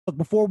Look,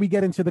 before we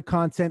get into the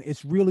content,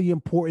 it's really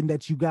important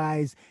that you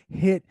guys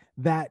hit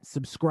that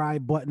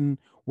subscribe button.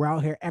 We're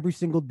out here every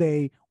single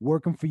day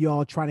working for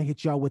y'all, trying to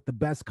hit y'all with the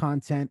best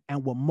content.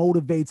 And what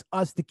motivates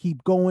us to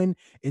keep going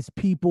is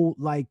people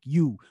like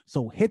you.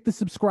 So hit the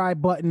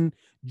subscribe button,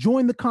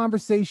 join the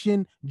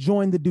conversation,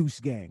 join the Deuce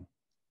Gang.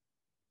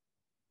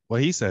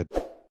 What he said.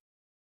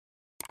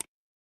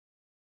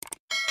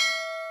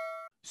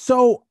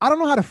 So I don't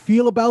know how to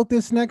feel about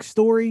this next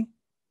story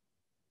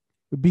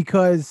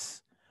because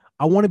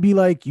I want to be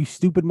like, you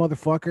stupid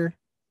motherfucker.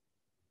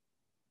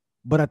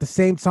 But at the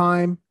same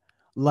time,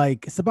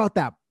 like, it's about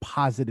that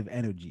positive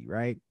energy,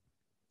 right?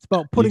 It's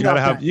about putting out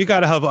that. You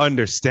gotta have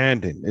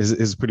understanding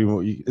is pretty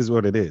much is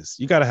what it is.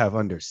 You gotta have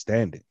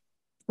understanding.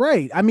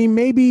 Right. I mean,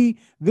 maybe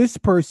this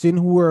person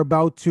who we're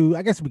about to,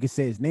 I guess we could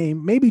say his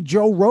name, maybe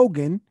Joe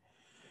Rogan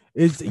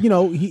is,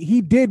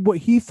 he did what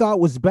he thought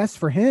was best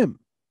for him.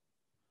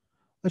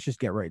 Let's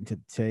just get right into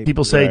the tape.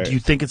 People say, do you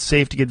think it's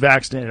safe to get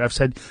vaccinated? I've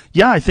said,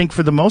 yeah, I think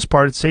for the most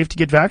part it's safe to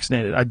get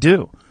vaccinated. I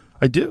do.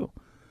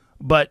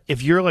 But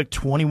if you're like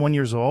 21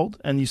 years old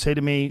and you say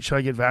to me, should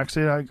I get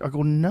vaccinated? I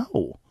go,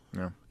 no.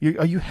 Yeah.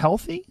 Are you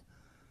healthy?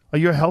 Are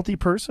you a healthy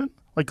person?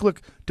 Like,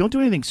 look, don't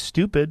do anything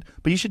stupid,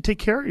 but you should take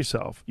care of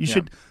yourself. You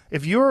should,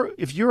 if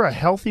you're a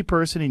healthy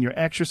person and you're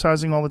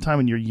exercising all the time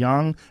and you're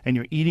young and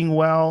you're eating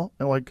well,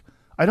 like,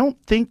 I don't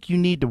think you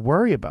need to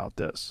worry about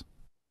this.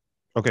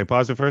 Okay,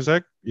 pause it for a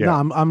sec. Yeah.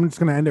 No, I'm just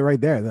gonna end it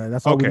right there.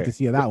 That's all we need to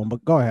see of that one.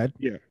 But go ahead.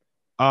 Yeah.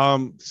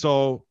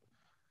 So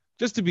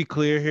just to be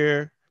clear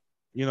here,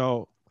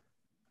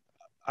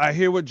 I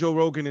hear what Joe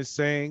Rogan is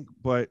saying,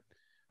 but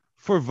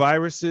for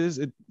viruses,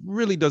 it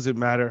really doesn't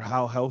matter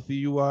how healthy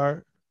you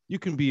are. You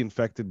can be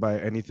infected by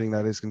anything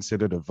that is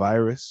considered a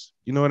virus.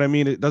 You know what I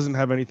mean? It doesn't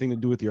have anything to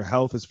do with your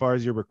health as far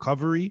as your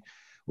recovery,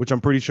 which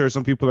I'm pretty sure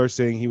some people are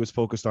saying he was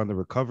focused on the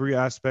recovery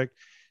aspect.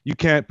 You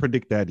can't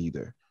predict that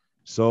either.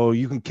 So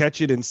you can catch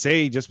it and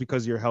say just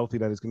because you're healthy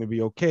that it's going to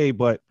be okay,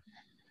 but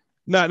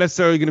not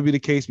necessarily going to be the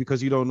case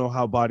because you don't know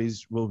how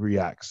bodies will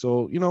react.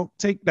 So,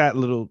 take that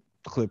little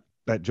clip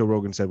that Joe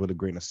Rogan said with a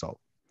grain of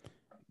salt.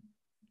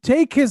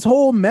 Take his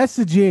whole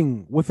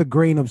messaging with a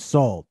grain of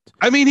salt.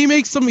 I mean, he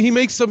makes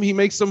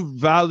some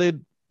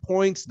valid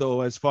points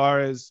though, as far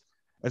as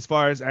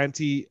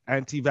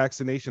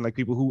anti-vaccination, like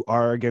people who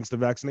are against the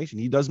vaccination.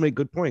 He does make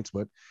good points,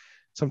 but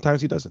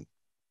sometimes he doesn't.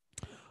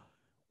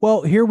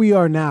 Well, here we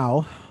are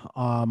now.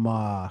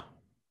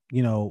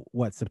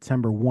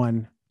 September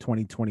 1,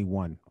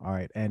 2021. All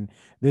right. And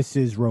this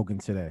is Rogan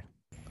today.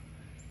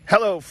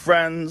 Hello,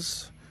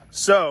 friends.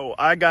 So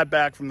I got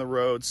back from the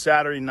road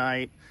Saturday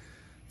night,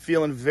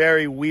 feeling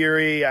very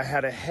weary. I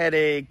had a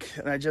headache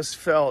and I just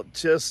felt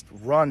just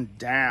run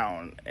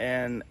down.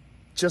 And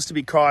just to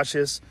be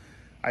cautious,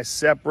 I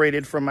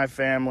separated from my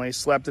family,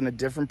 slept in a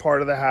different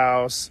part of the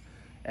house.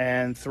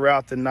 And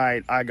throughout the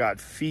night, I got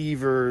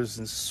fevers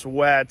and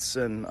sweats,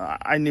 and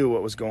I knew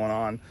what was going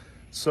on.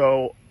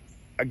 So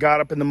I got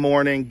up in the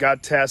morning,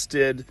 got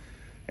tested,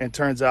 and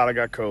turns out I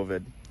got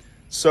COVID.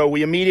 So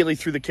we immediately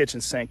threw the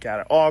kitchen sink at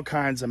it. All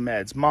kinds of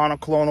meds,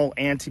 monoclonal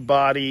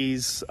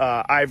antibodies,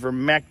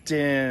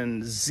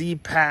 Ivermectin,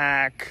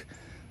 Z-Pak,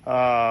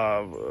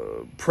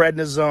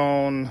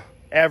 prednisone,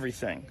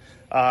 everything.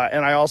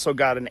 And I also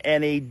got an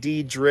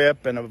NAD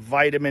drip and a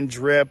vitamin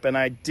drip, and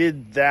I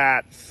did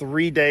that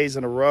 3 days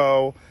in a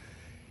row.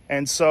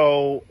 And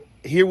so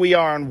here we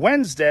are on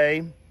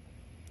Wednesday,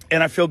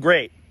 and I feel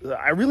great.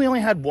 I really only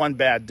had one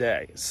bad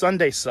day.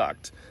 Sunday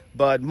sucked,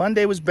 but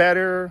Monday was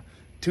better.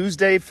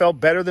 Tuesday felt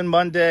better than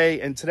Monday,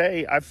 and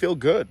today I feel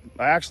good.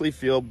 I actually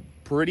feel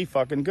pretty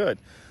fucking good.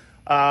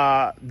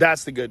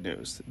 That's the good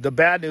news. The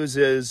bad news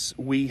is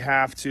we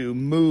have to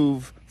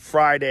move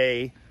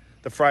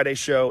the Friday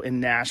show in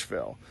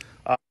Nashville.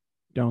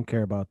 Don't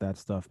care about that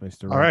stuff,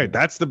 Mr. All right,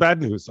 that's the bad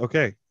news.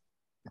 Okay.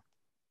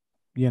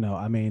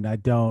 I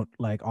don't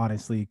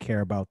honestly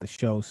care about the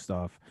show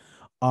stuff.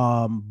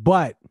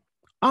 But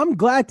I'm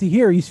glad to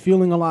hear he's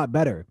feeling a lot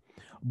better.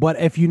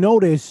 But if you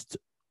noticed,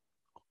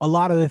 a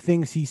lot of the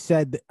things he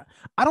said,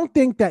 I don't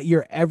think that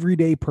your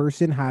everyday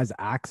person has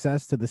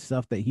access to the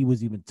stuff that he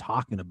was even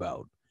talking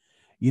about.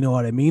 You know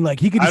what I mean? Like,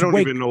 he could just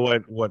even know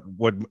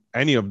what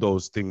any of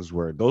those things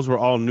were. Those were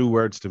all new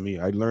words to me.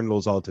 I learned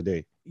those all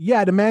today.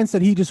 Yeah, the man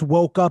said he just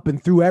woke up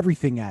and threw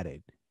everything at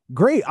it.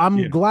 Great.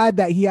 I'm glad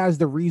that he has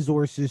the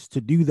resources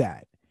to do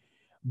that.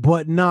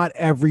 But not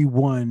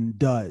everyone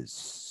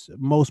does.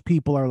 Most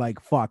people are like,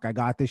 fuck, I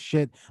got this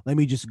shit. Let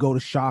me just go to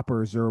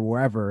Shoppers or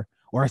wherever,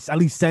 or at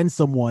least send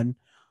someone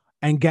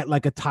and get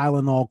like a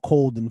Tylenol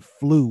cold and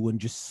flu and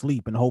just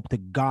sleep and hope to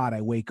God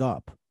I wake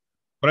up.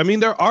 But I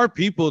mean, there are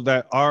people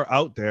that are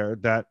out there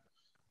that,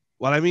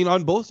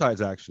 on both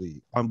sides,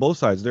 actually. On both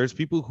sides, there's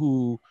people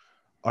who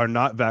are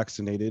not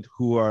vaccinated,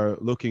 who are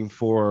looking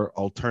for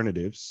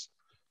alternatives,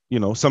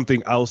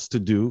 something else to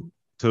do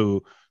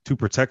to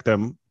protect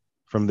them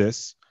from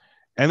this.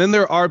 And then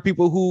there are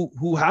people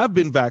who have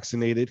been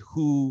vaccinated,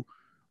 who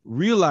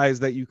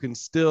realize that you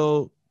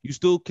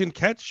still can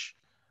catch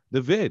the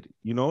vid,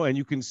 and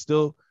you can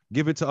still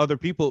give it to other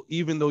people,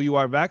 even though you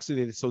are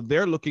vaccinated. So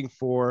they're looking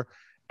for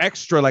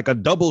extra, like a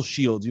double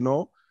shield,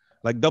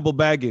 like double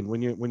bagging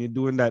when you're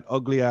doing that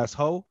ugly ass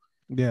hoe.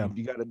 Yeah.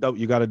 You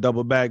got to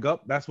double bag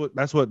up. That's what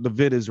the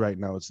vid is right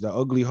now. It's the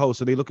ugly hoe.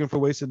 So they're looking for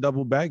ways to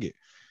double bag it.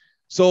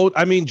 So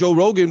I mean, Joe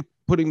Rogan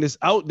putting this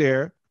out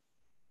there,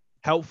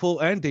 helpful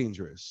and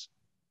dangerous.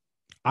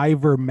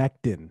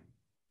 Ivermectin.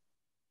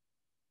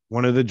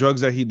 One of the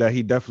drugs that he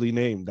definitely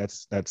named.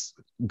 That's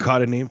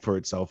got a name for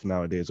itself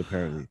nowadays,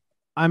 apparently.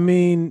 I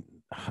mean,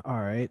 all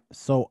right.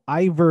 So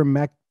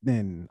ivermectin.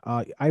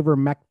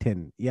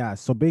 Yeah.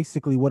 So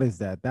basically, what is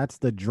that? That's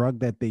the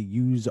drug that they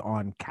use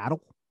on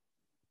cattle.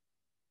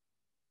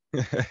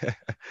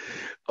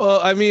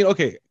 Well, I mean,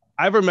 okay,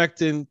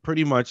 ivermectin,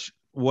 pretty much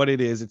what it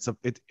is. It's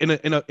in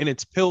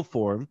its pill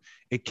form.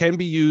 It can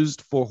be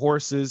used for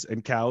horses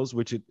and cows,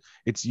 which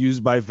it's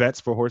used by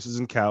vets for horses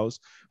and cows,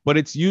 but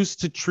it's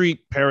used to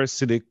treat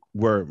parasitic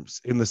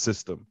worms in the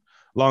system.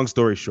 Long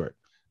story short,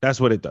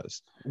 that's what it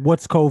does.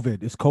 What's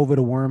COVID? Is COVID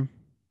a worm?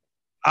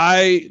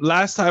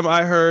 Last time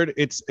I heard,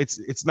 it's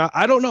not.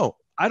 I don't know.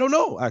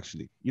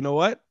 Actually. You know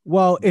what?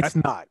 Well, it's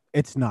not.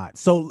 It's not.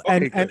 So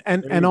Okay,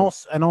 and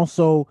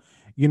also,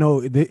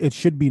 it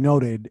should be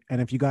noted,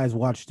 and if you guys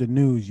watch the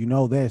news, you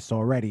know this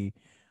already.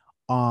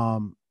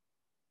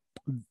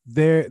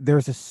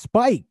 There's a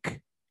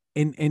spike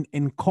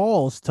in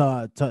calls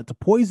to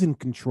poison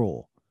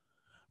control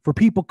for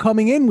people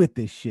coming in with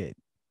this shit.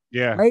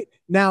 Yeah. Right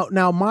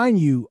now, mind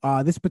you,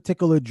 this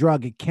particular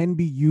drug, it can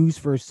be used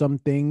for some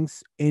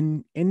things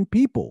in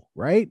people,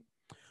 right?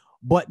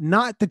 But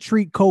not to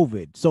treat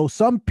COVID. So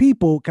some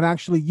people can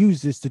actually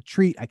use this to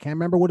treat. I can't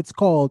remember what it's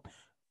called.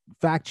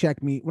 Fact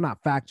check me. Well,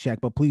 not fact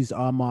check, but please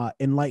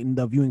enlighten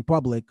the viewing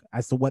public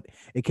as to what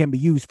it can be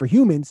used for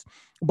humans.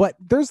 But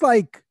there's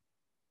like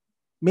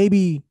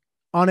maybe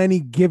on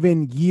any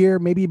given year,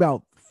 maybe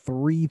about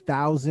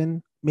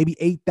 3,000, maybe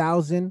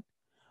 8,000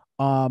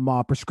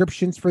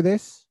 prescriptions for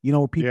this,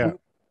 where people,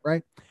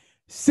 right?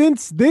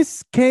 Since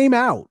this came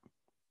out,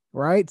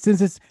 right?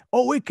 Since it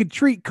could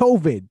treat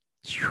COVID,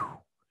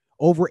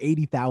 over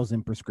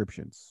 80,000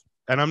 prescriptions.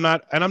 And I'm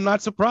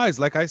not surprised.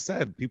 Like I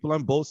said, people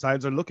on both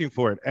sides are looking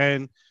for it.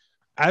 And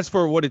as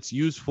for what it's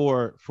used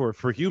for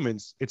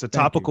humans, it's a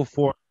topical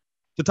form.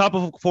 The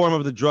topical form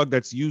of the drug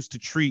that's used to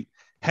treat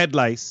head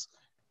lice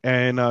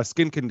and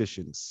skin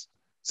conditions,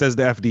 says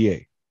the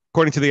FDA,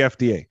 according to the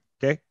FDA.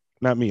 Okay,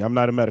 not me. I'm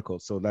not a medical,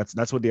 so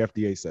that's what the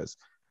FDA says.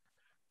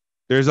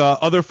 There's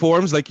other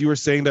forms, like you were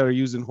saying, that are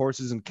used in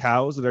horses and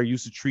cows that are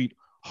used to treat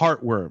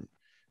heartworm.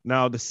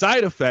 Now, the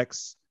side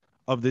effects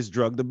of this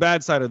drug, the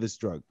bad side of this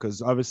drug,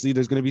 because obviously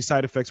there's going to be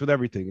side effects with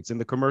everything. It's in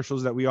the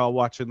commercials that we all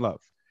watch and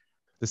love.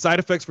 The side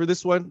effects for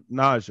this one: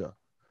 nausea,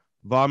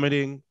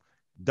 vomiting,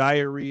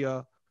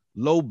 diarrhea,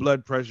 low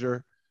blood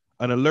pressure,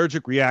 an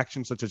allergic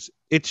reaction such as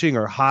itching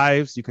or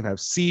hives. You can have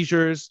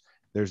seizures.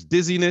 There's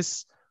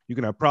dizziness. You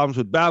can have problems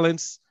with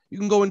balance. You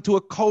can go into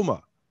a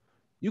coma.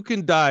 You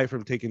can die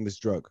from taking this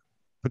drug,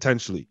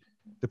 potentially,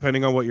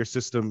 depending on what your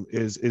system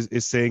is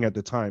saying at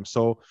the time.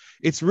 So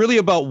it's really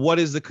about what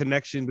is the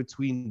connection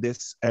between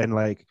this and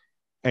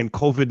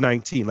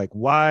COVID-19. Like,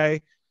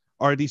 why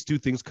are these two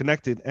things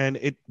connected? And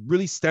it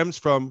really stems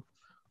from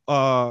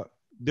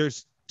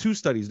there's two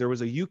studies. There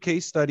was a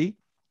UK study,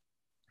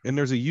 and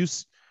there's a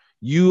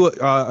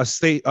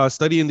state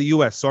study in the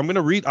US. So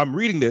I'm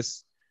reading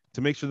this to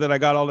make sure that I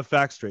got all the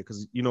facts straight,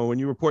 because when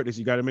you report this,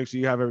 you got to make sure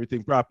you have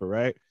everything proper,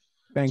 right?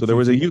 There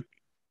was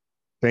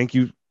thank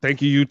you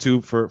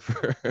YouTube for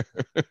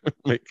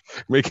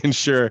making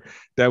sure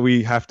that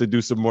we have to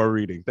do some more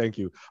reading. Thank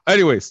you.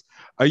 Anyways,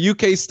 a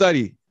UK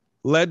study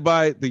led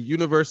by the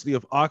University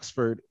of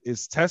Oxford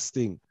is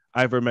testing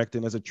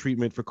ivermectin as a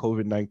treatment for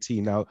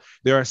COVID-19. Now,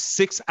 there are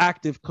 6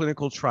 active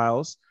clinical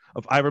trials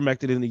of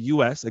ivermectin in the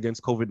US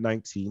against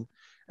COVID-19.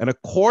 And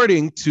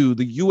according to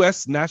the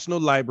US National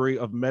Library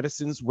of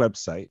Medicine's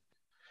website,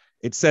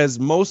 it says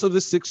most of the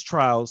 6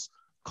 trials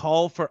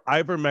call for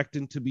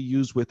ivermectin to be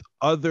used with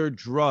other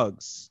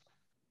drugs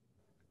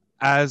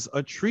as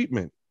a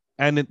treatment.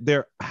 And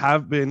there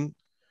have been,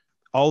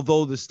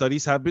 although the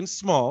studies have been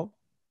small,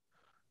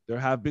 there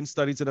have been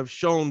studies that have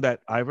shown that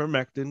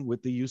ivermectin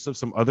with the use of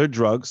some other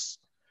drugs,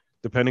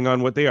 depending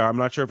on what they are, I'm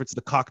not sure if it's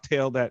the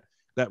cocktail that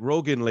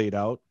Rogan laid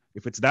out,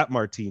 if it's that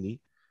martini,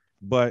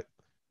 but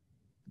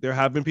there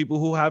have been people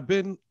who have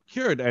been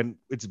cured. And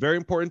it's very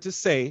important to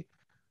say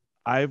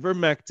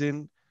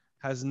ivermectin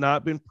has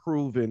not been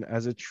proven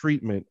as a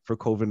treatment for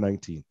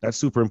COVID-19. That's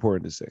super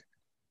important to say.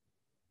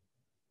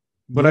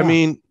 But I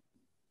mean,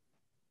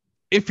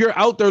 if you're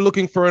out there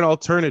looking for an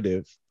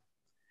alternative,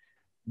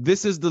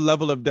 this is the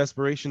level of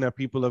desperation that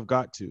people have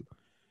got to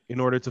in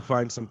order to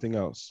find something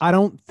else. I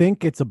don't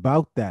think it's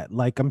about that.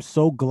 Like, I'm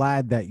so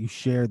glad that you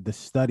shared the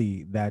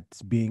study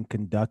that's being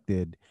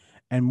conducted,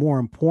 and more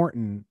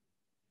important,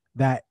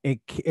 that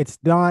it's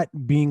not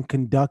being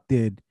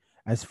conducted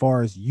as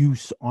far as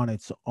use on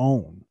its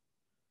own.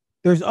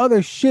 There's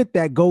other shit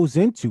that goes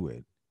into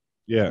it.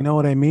 Yeah. You know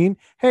what I mean?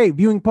 Hey,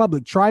 viewing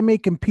public, try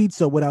making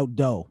pizza without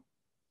dough.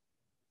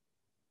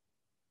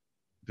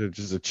 They're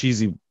just a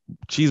cheesy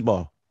cheese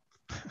ball.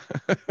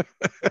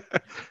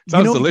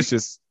 Sounds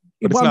delicious.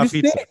 but it's I'm not just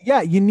pizza. saying,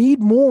 yeah, you need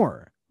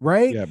more,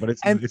 right? Yeah, but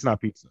And it's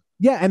not pizza.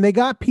 yeah, and they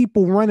got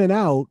people running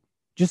out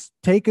just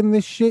taking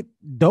this shit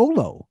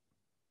dolo.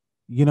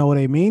 You know what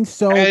I mean?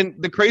 So And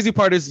the crazy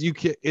part is you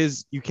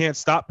can't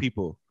stop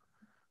people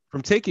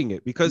from taking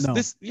it because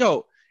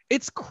no,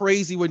 it's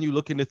crazy when you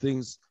look into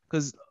things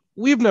because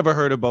we've never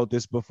heard about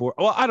this before.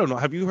 Well, I don't know.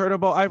 Have you heard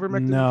about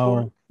ivermectin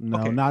before? no,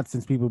 Okay. not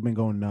since people have been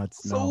going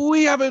nuts. No. So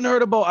we haven't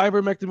heard about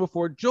ivermectin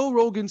before. Joe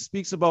Rogan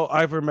speaks about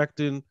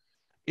ivermectin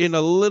in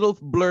a little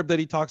blurb that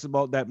he talks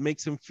about that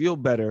makes him feel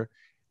better.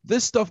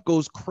 This stuff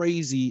goes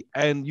crazy,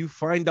 and you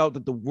find out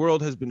that the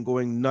world has been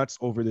going nuts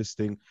over this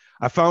thing.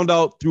 I found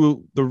out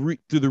through the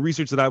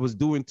research that I was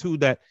doing too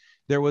that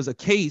there was a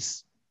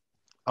case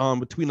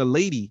between a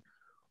lady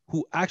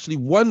who actually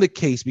won the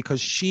case because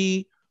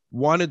she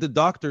wanted the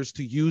doctors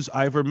to use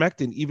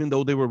ivermectin, even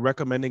though they were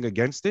recommending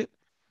against it.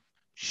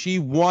 She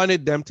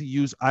wanted them to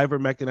use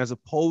ivermectin as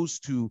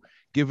opposed to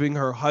giving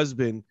her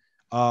husband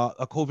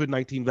a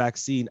COVID-19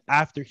 vaccine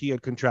after he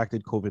had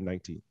contracted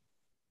COVID-19.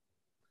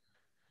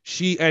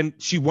 She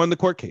won the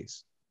court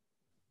case.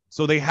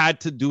 So they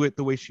had to do it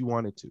the way she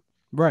wanted to.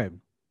 Right.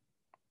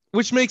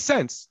 Which makes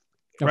sense,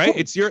 right?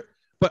 It's your,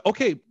 but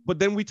okay, but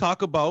then we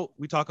talk about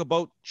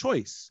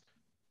choice.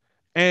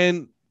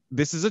 And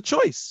this is a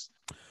choice.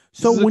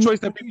 So this is a choice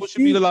that people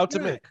should be allowed to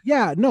make.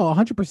 Yeah, no,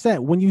 100%.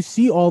 When you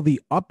see all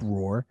the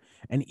uproar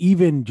and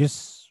even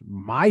just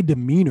my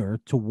demeanor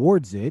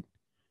towards it,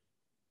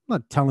 I'm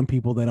not telling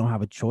people they don't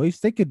have a choice.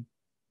 They could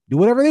do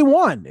whatever they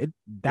want.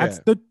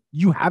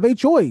 You have a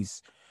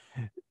choice.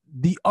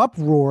 The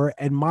uproar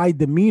and my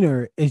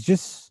demeanor is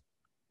just,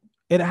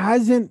 it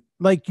hasn't,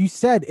 like you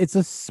said, it's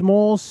a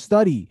small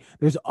study.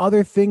 There's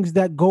other things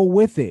that go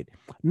with it.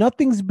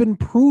 Nothing's been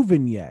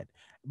proven yet.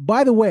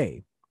 By the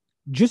way,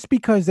 just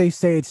because they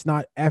say it's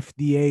not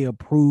FDA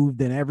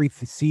approved and every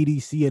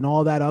CDC and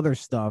all that other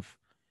stuff,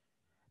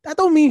 that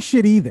don't mean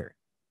shit either.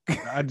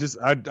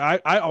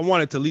 I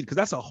wanted to lead because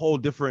that's a whole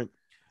different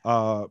we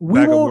bag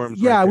won't, of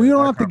worms. Yeah, right, we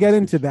don't have to get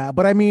into that.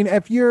 But I mean,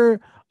 if you're,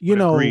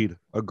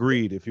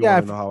 agreed. If you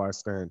want to know how I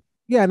stand.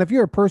 Yeah, and if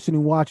you're a person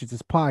who watches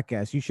this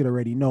podcast, you should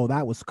already know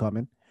that was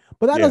coming.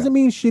 But that doesn't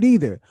mean shit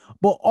either.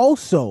 But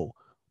also,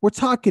 we're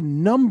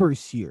talking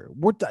numbers here.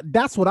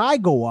 That's what I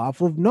go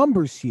off of,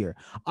 numbers here.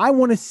 I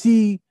want to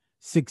see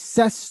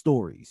success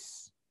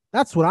stories.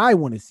 That's what I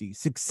want to see,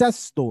 success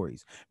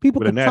stories.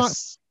 People could talk.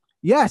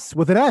 Yes,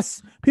 with an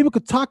S. People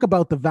could talk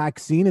about the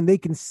vaccine and they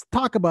can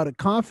talk about it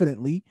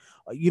confidently.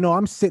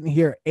 I'm sitting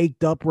here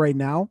ached up right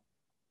now.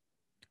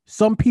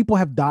 Some people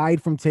have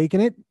died from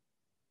taking it.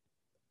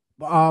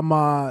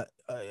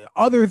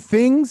 Other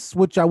things,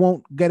 which I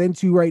won't get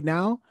into right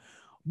now,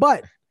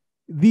 but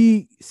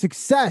the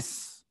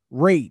success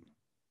rate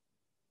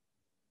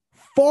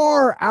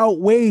far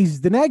outweighs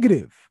the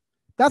negative.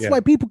 That's why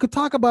people could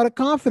talk about it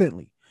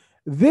confidently.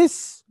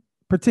 This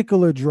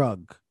particular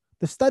drug,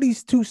 the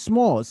study's too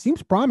small. It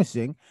seems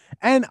promising.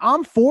 And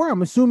I'm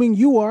assuming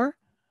you are,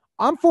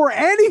 I'm for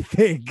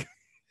anything.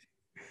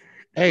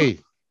 Hey.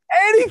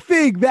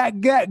 Anything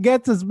that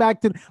gets us back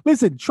to,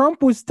 listen,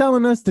 Trump was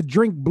telling us to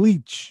drink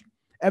bleach.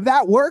 If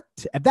that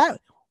worked, if that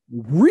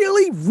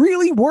really,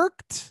 really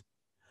worked,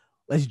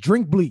 let's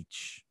drink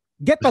bleach.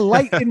 Get the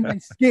light in my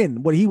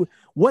skin.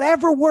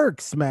 Whatever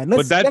works, man.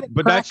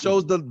 That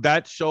shows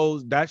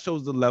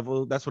the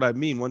level. That's what I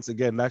mean. Once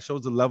again, that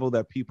shows the level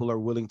that people are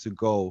willing to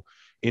go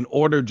in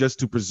order just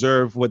to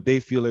preserve what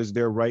they feel is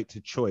their right to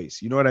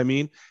choice. You know what I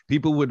mean?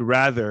 People would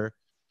rather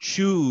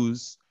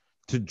choose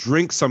to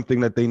drink something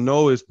that they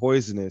know is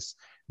poisonous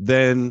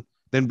than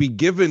be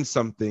given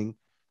something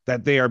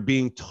that they are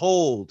being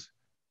told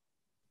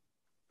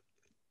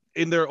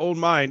in their own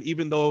mind,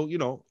 even though,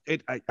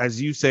 as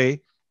you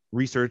say,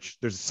 research,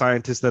 there's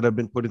scientists that have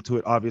been put into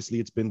it. Obviously,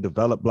 it's been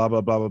developed, blah,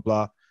 blah, blah, blah,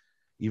 blah.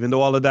 Even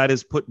though all of that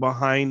is put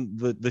behind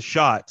the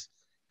shot,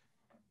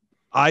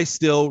 I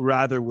still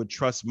rather would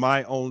trust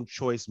my own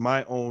choice,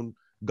 my own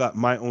gut,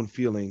 my own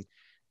feeling,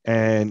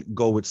 and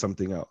go with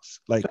something else.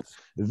 Like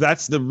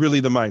that's really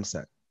the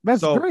mindset.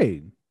 That's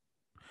great.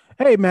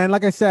 Hey man,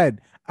 like I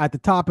said at the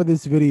top of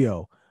this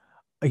video,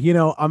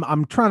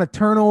 I'm trying to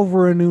turn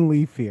over a new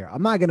leaf here.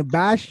 I'm not gonna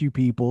bash you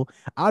people.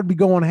 I'd be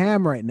going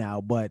ham right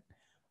now, but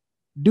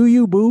do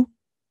you, boo?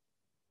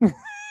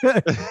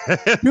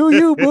 Do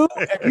you, boo?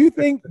 If you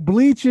think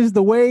bleach is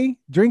the way,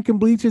 drinking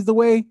bleach is the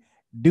way,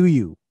 do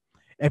you?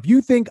 If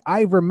you think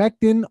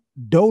ivermectin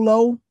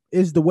dolo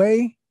is the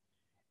way,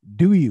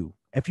 do you?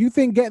 If you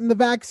think getting the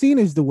vaccine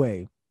is the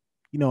way,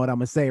 you know what I'm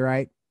going to say,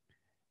 right?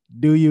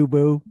 Do you,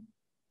 boo?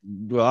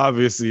 Well,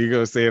 obviously, you're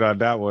going to say it on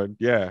that one.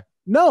 Yeah.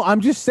 No, I'm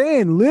just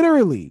saying,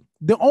 literally,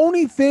 the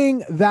only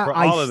thing that for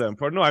all of them.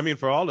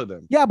 For all of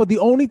them. Yeah, but the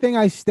only thing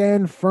I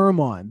stand firm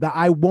on, that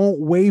I won't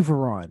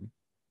waver on,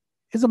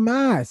 is a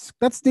mask.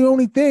 That's the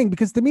only thing,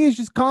 because to me, it's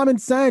just common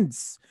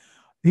sense.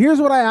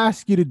 Here's what I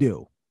ask you to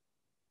do.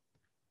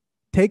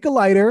 Take a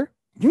lighter,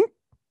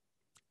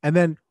 and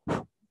then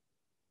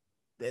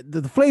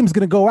the flame's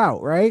going to go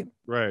out, right?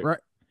 Right.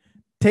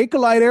 Take a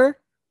lighter,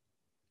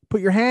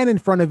 put your hand in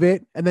front of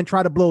it, and then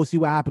try to blow, see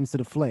what happens to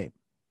the flame.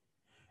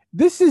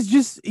 This is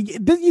just,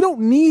 you don't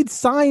need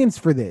science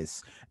for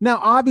this. Now,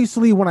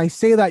 obviously, when I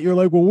say that, you're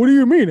like, well, what do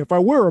you mean? If I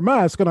wear a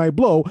mask and I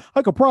blow,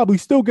 I could probably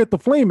still get the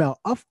flame out.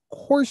 Of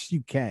course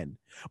you can,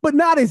 but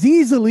not as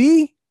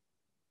easily.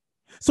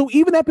 So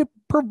even if it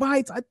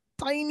provides a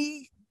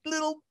tiny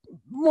little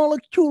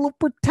molecule of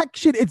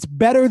protection, it's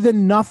better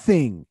than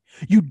nothing.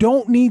 You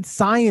don't need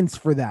science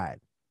for that.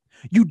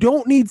 You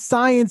don't need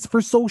science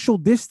for social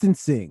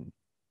distancing.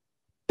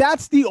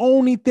 That's the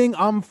only thing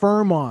I'm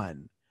firm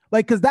on.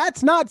 Like, because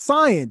that's not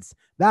science.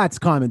 That's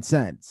common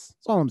sense.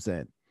 That's all I'm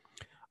saying.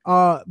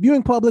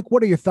 Viewing public,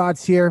 what are your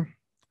thoughts here?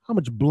 How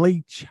much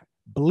bleach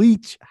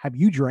have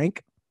you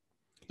drank?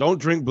 Don't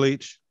drink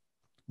bleach.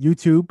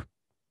 YouTube,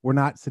 we're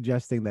not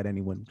suggesting that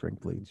anyone drink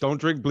bleach. Don't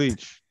drink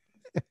bleach.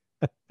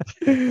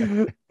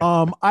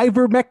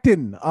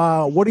 Ivermectin.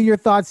 What are your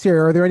thoughts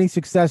here? Are there any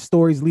success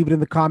stories? Leave it in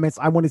the comments.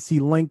 I want to see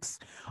links.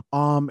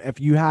 If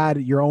you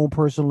had your own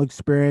personal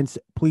experience,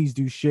 please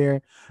do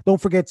share.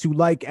 Don't forget to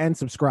like and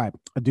subscribe.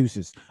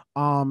 Deuces.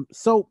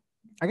 So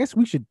I guess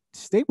we should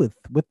stay with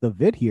the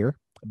vid here.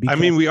 I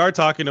mean, we are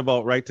talking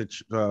about right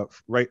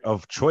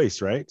of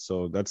choice, right?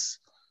 So that's.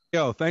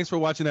 Yo, thanks for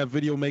watching that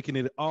video, making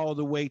it all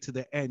the way to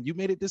the end. You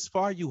made it this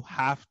far. You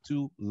have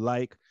to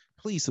like.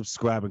 Please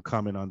subscribe and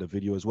comment on the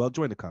video as well.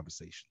 Join the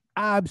conversation.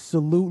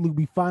 Absolutely.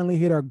 We finally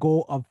hit our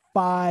goal of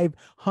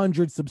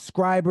 500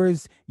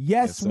 subscribers.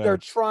 Yes, we are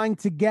trying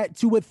to get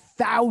to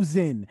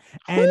 1,000.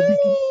 And we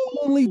can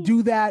only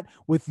do that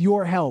with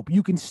your help.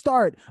 You can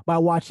start by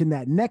watching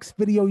that next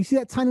video. You see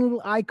that tiny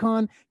little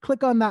icon?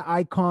 Click on that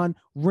icon,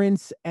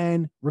 rinse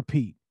and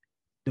repeat.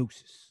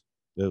 Deuces.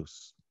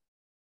 Deuce.